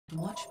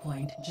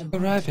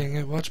Arriving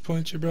at Watch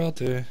Point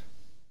Gibraltar.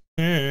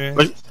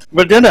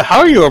 But then, how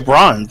are you a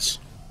bronze?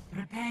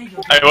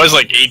 I was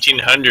like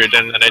 1800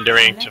 and then I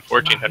deranked to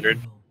 1400.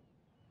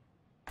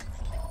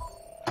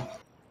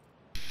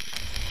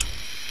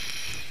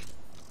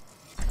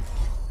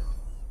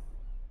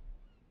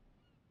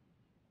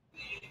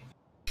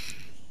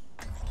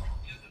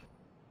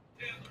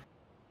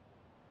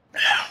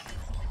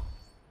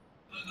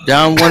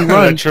 Down one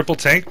run. Triple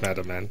tank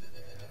meta, man.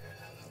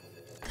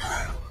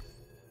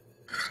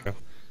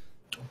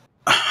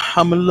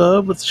 I'm in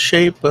love with the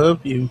shape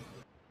of you.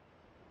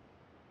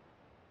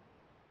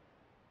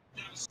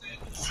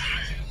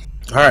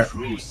 Alright.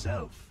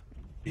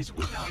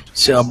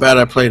 See how bad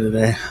I play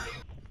today.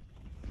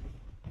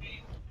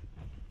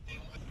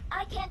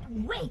 I can't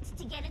wait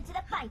to get into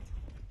the fight.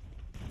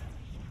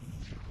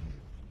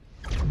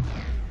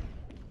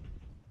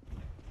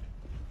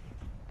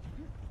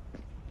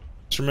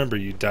 Just remember,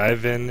 you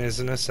dive in as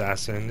an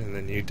assassin, and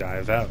then you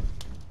dive out.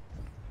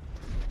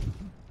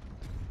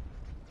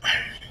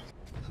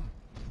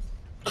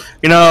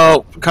 You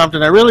know,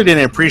 Compton, I really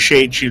didn't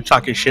appreciate you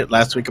talking shit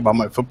last week about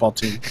my football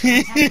team.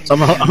 So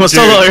I'm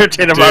still a little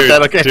irritated about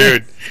that, okay?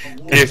 Dude,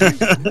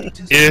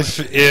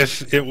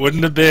 if it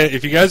wouldn't have been,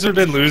 if you guys would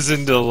have been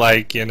losing to,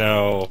 like, you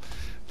know,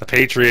 the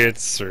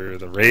Patriots or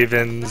the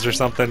Ravens or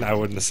something, I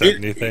wouldn't have said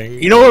anything.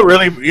 You know what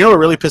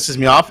really pisses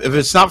me off? If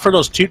it's not for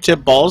those two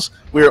tip balls,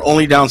 we are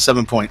only down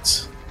 7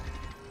 points.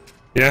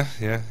 Yeah.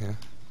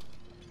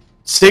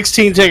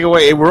 16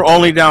 takeaway, we're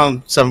only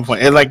down 7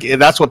 points.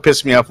 And that's what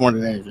pissed me off more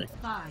than anything.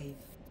 5,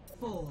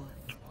 4,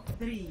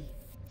 3,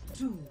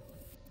 2,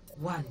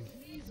 1.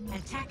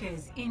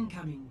 Attackers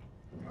incoming.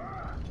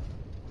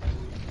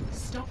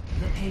 Stop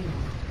the payload.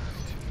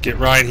 Get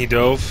Ryan, he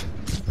dove.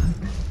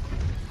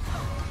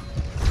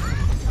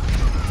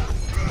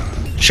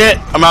 Shit,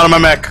 I'm out of my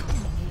mech.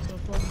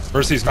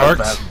 Mercy's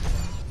marked.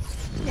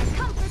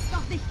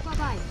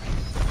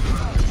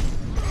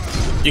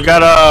 You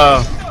got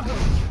a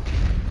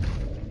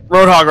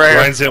Roadhog right here.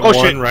 Ryan's at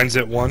 1. Ryan's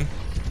at 1.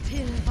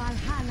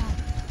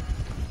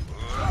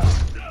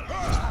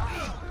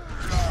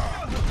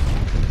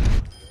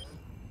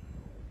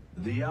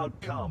 The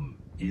outcome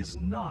is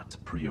not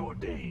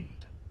preordained.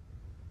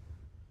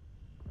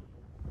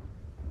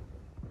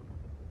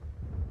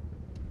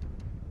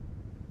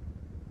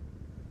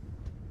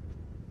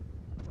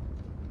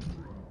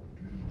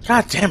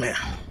 God damn it.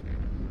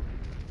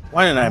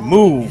 Why didn't I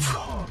move?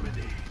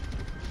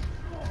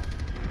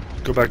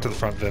 Go back to the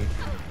front then.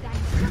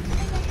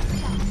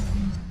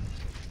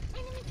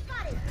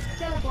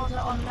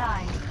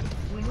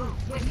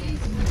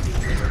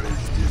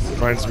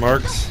 Ryan's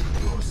marked.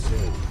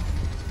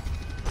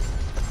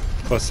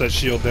 Plus that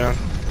shield down.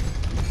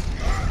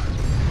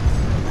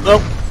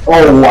 Nope.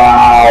 Oh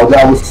wow,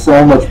 that was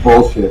so much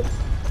bullshit.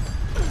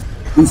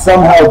 He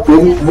somehow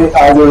didn't hit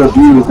either of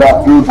you,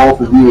 got through both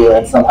of you,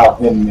 and somehow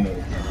hit me.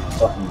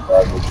 Fucking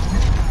garbage.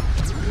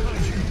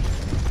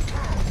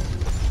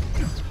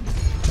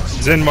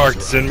 Zen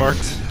marked, Zen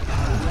marked.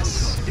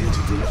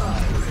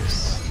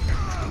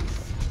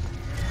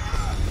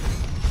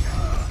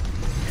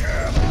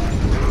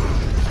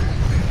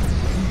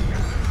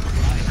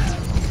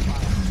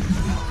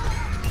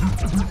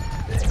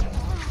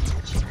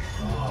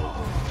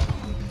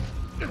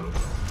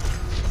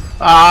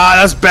 Ah,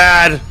 that's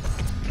bad.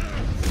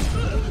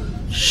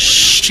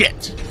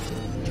 Shit.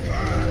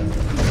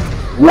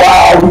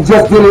 Wow, we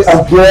just did it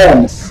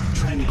again.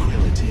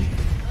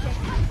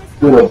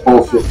 Did a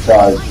bullshit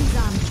charge.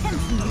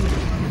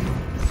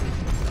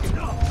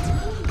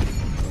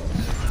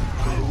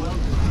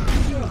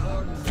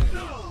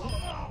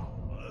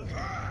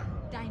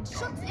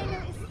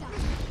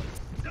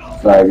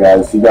 Sorry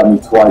guys, you got me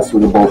twice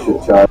with a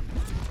bullshit charge.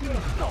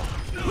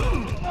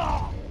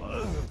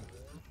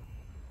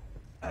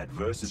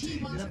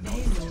 Adversity.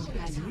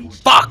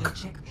 Fuck!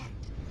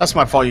 That's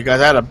my fault, you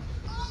guys. I had a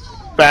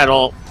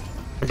battle.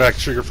 Come back,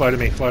 Trigger, fly to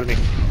me, fly to me.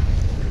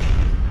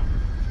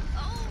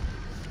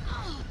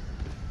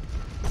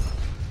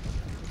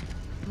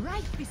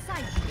 Right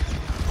beside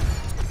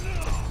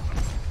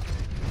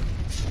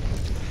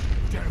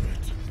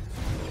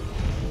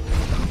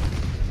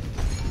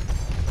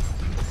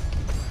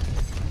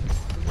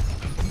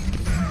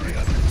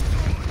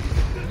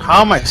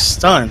How am I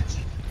stunned?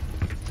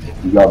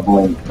 You got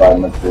blinked by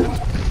mistake.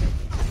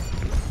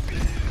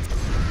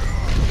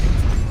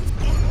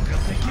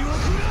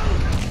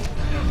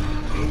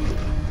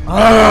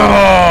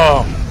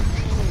 Oh!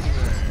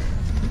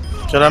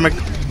 Should I make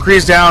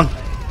crease down?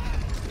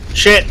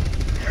 Shit!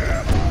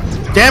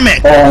 Damn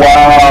it! Oh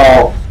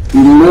wow!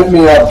 You lit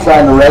me up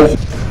trying to raise.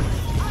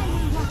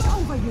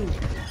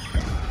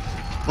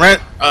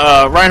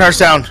 Reinhardt's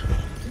down.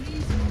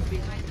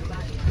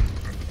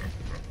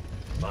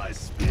 My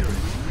spirit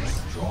is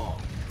strong.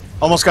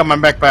 Almost got my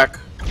mech back.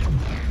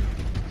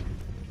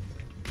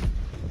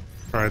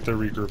 Alright, they're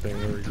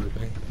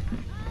regrouping,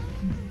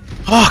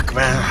 Fuck,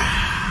 man.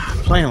 I'm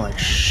playing like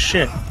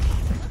shit.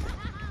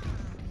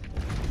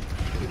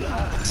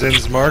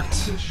 Zen's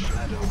marked.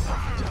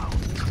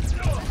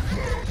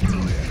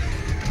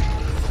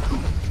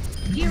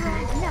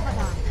 Heroes never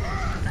die.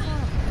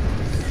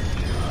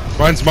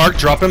 Ryan's marked.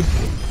 Drop him.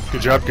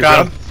 Good job. Good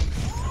Got job. him.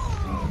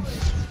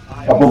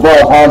 Up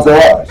above, Hanzo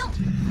up.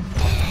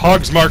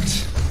 Hog's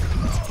marked.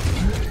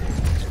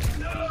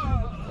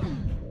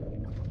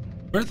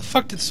 Where the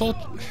fuck did Soldier?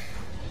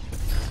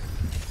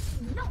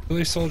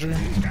 Really, Soldier?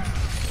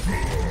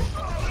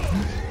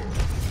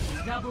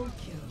 Double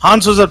kill.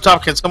 Hanzo's up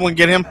top. Can someone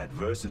get him?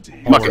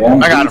 Adversity. Fuck it.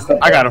 I got him.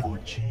 I got him. For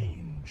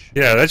change.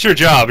 Yeah, that's your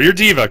job. You're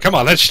Diva. Come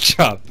on, that's your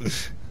job.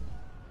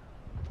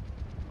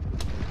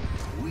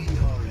 We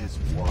are as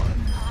one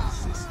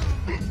system.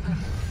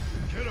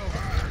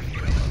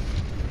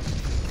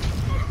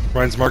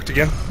 Ryan's marked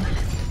again.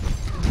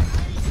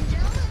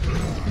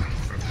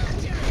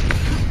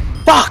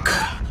 Fuck!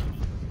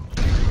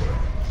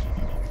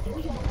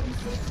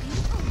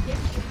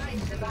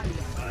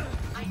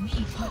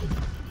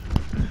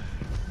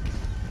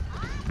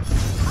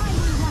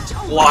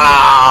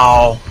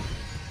 Wow.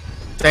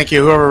 Thank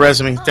you, whoever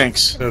res me.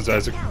 Thanks. That was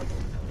Isaac.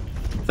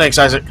 Thanks,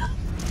 Isaac.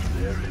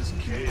 There is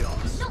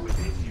chaos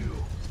within you.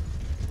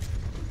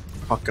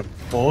 Fucking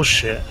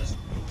bullshit.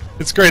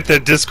 It's great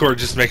that Discord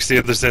just makes the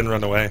other Zen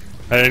run away.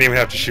 I didn't even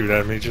have to shoot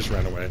at him, he just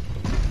ran away.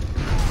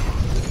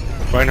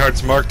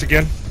 Reinhardt's marked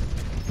again.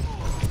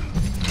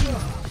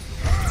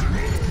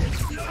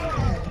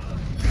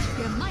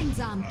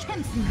 Gemeinsam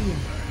kämpfen wir.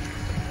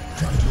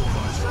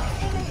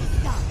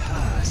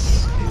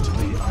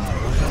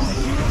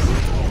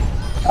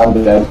 I'm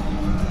dead.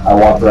 I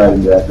walked right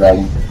into that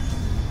dragon.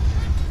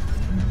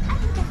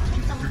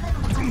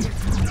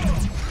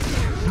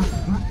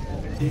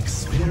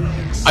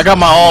 Experience. I got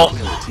my ult.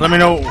 Let me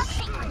know.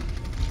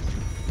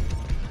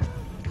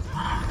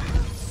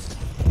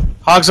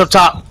 Hog's up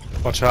top.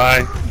 Watch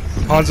high.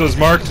 Hanzo's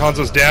marked,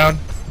 Hanzo's down.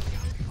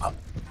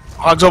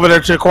 Hog's over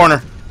there to the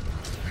corner.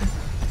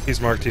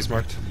 He's marked, he's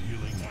marked.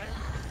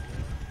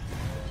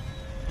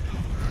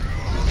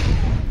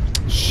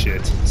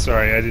 Shit.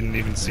 Sorry, I didn't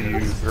even see you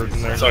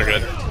hurting there. It's all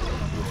good.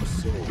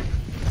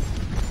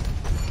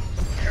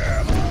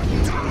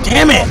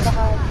 Damn it!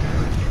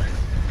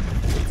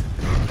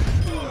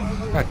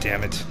 God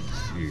damn it.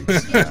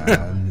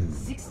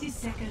 60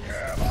 seconds.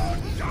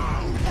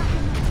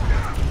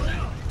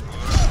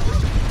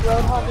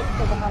 Roadhog is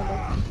still behind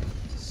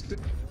us.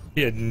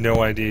 He had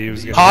no idea he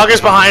was gonna. Hog is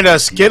behind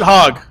us. Get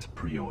Hog.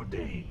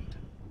 Preordained.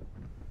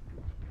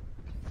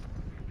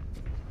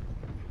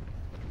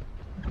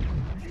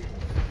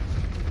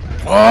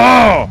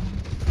 Oh!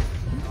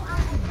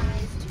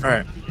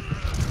 Alright.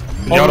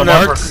 Zenyatta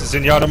marked.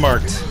 Zenyatta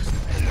marked.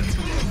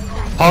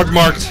 Hog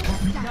marked.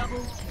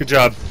 Good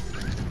job.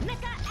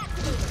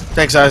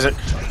 Thanks, Isaac.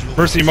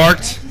 Mercy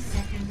marked.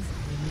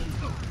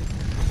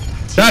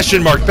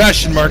 Bastion marked.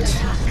 Bastion marked.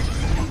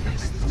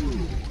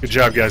 Good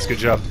job, guys. Good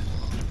job.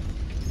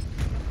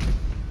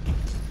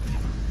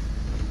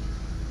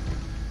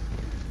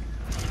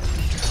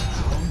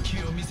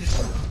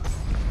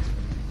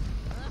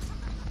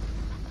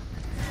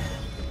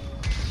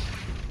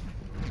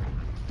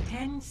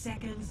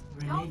 Seconds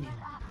remaining.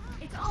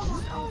 It's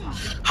almost over.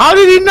 How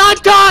did he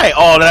not die?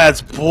 Oh,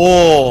 that's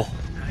bull.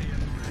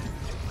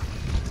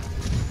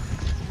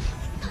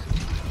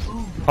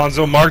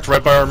 Hanzo marked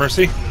right by our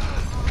Mercy.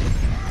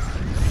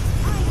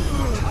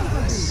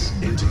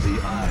 Into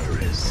the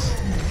iris.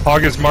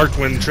 Hog is marked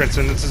when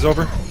Transcendence is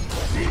over.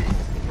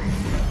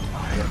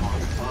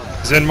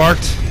 Zen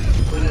marked.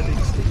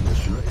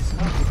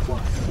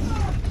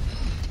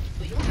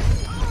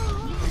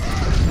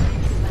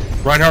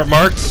 Reinhardt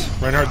marked.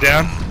 Reinhardt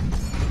down.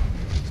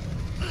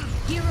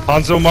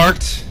 Hanzo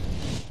marked.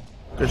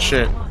 Good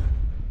shit.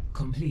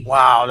 Complete.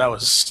 Wow, that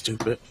was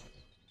stupid.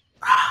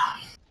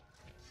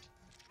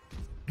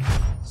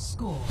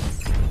 Score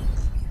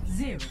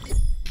 0-1.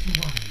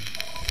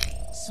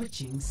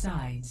 Switching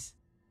sides.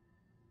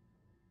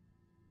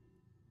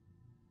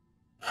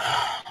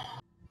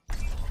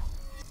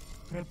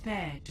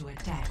 Prepare to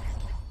attack.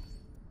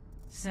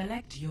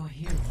 Select your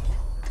hero.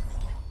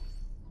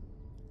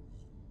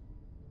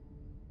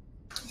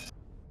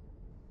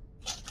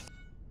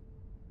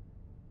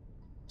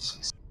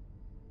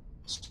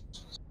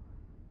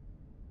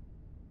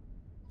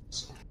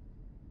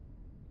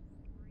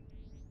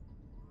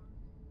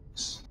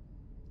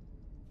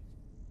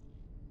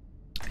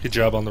 Good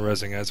job on the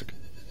resing, Isaac.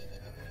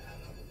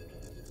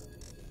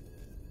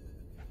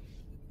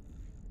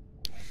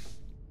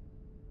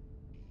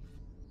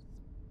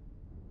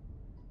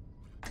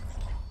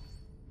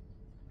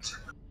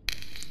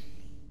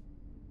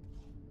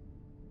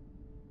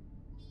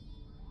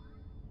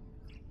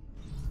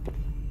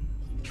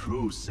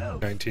 True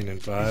self. 19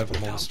 and 5.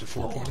 I'm almost to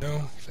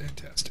 4.0.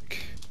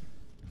 Fantastic.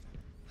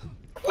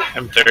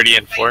 I'm 30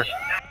 and 4.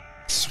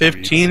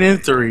 15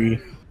 and 3.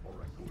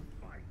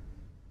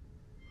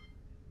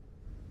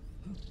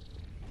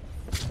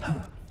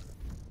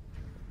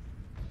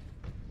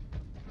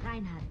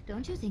 Reinhard,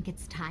 don't you think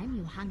it's time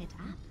you hung it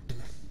up?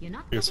 You're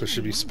not. I guess I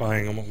should be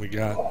spying on what we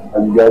got.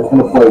 Are you guys going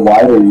to play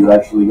wide, or are you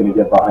actually going to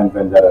get behind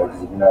Vendetta?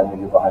 Because if you're not going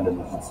to get behind him,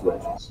 you should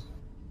switch.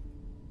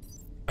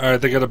 Alright,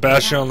 they got a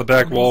Bastion on the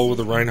back wall with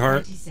a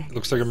Reinhardt.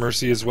 Looks like a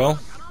Mercy as well.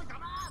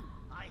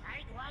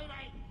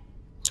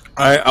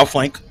 Alright, I'll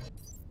flank.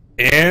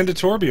 And a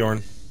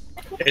Torbjorn.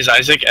 Is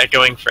Isaac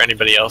echoing for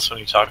anybody else when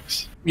he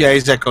talks? Yeah,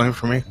 he's echoing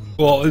for me.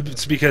 Well,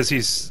 it's because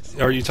he's...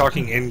 Are you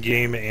talking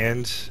in-game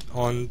and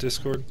on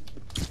Discord?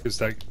 Because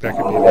that could be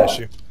an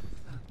issue.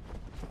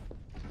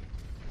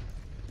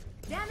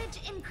 Damage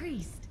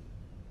increased.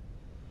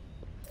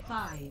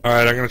 5,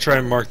 Alright, I'm gonna try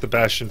and mark the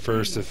Bastion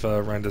first if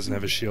Ryan doesn't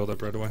have his shield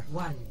up right away.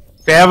 1.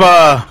 They have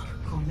a...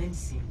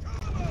 Commencing.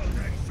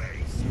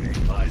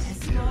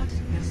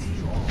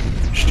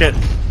 Shit.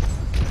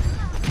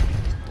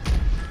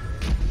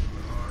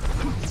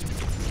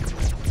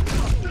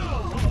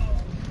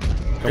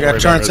 Don't We got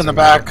worry about turrets in the resing,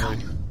 back. don't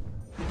worry.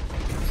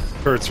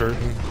 Turret's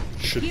hurting.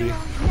 Should be.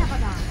 Heroes never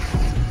die.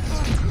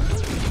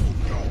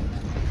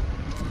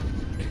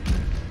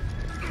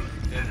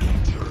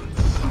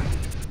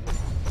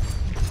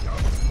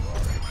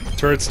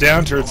 Turret's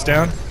down, turret's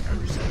down.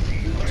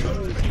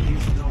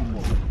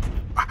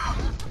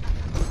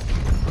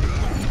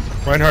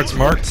 Reinhardt's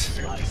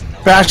marked.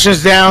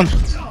 Bastion's down.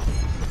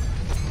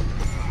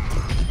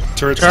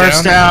 Turret's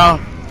Turret's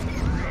down.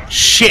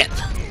 Shit.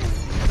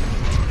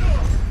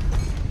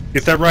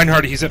 Get that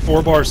Reinhardt, he's at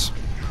 4 bars.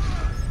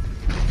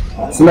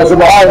 Symmetra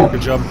behind.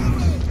 Good job.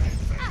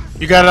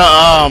 You got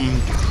a,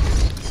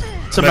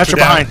 Symmetra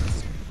down. behind.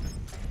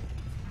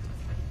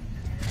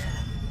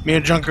 Me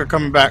and Junk are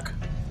coming back.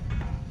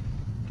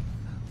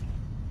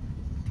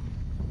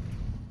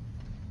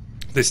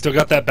 They still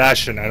got that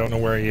Bastion, I don't know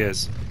where he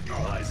is.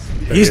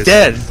 There He's he is.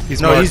 dead.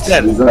 He's No, marked. he's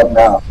dead. He's up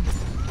now.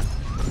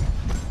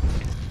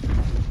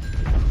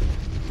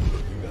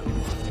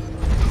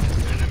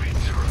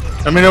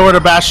 Let me know where the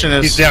Bastion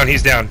is.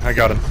 He's down, I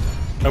got him.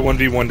 I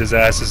 1v1'd his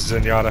ass, this is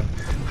Zenyatta.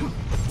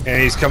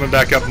 And he's coming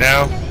back up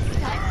now.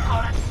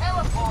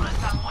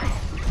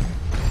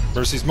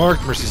 Mercy's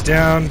marked, Mercy's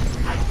down.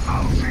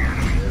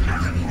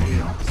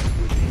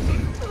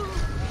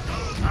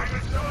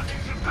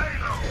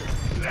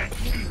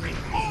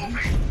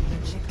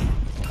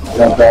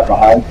 Jump that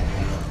behind.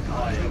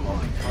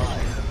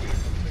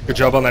 Good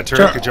job on that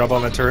turret, good job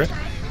on that turret.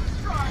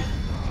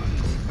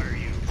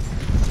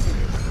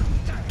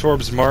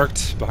 Torb's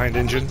marked, behind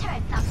engine.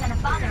 Turret's not gonna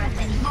bother us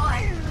anymore.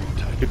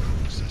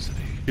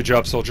 Good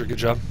job, soldier, good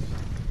job.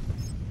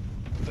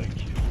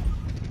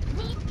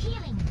 Need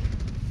healing.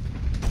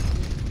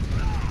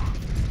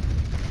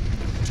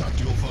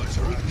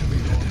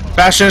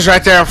 Bastion's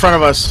right there in front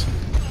of us.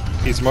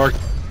 He's marked.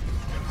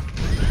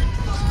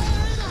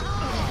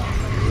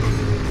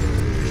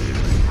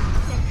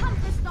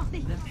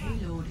 The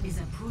payload is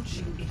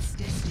approaching its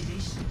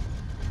destination.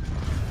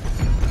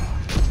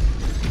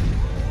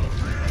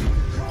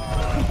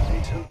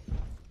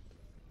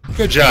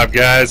 Good job,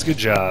 guys, good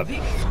job.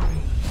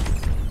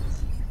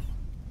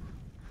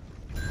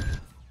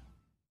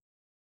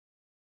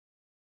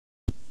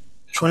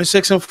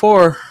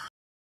 26-4.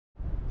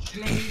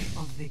 Play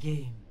of the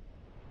game.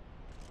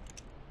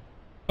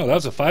 Oh, that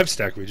was a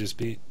 5-stack we just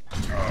beat.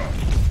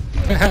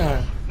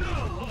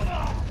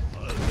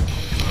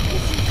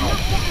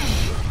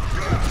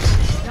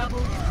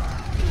 Double.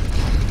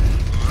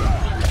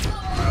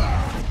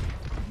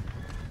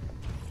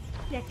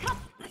 They're cut.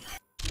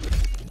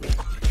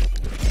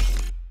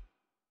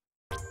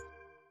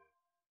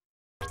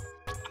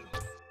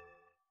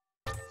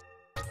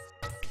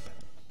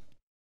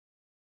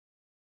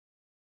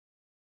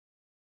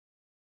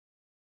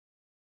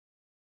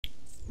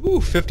 Ooh,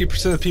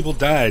 50% of people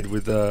died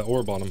with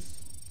orb on them.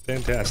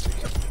 Fantastic.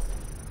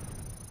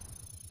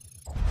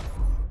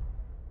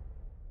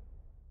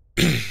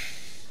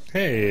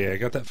 Hey, I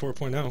got that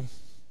 4.0.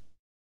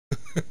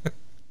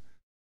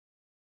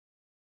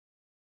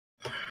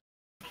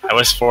 I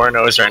was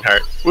 4-0 as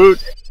Reinhardt.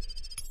 Woot!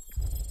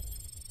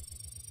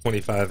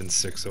 25 and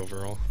 6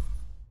 overall.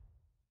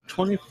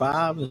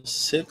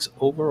 25-6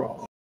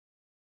 overall.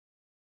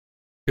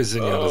 Because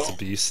Zenyatta's a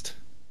beast.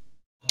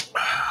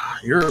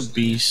 You're a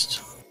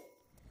beast.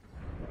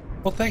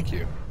 Well, thank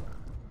you.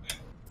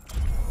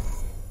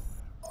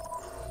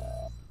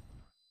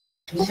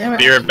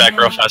 Be right back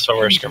real fast while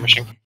we're skirmishing.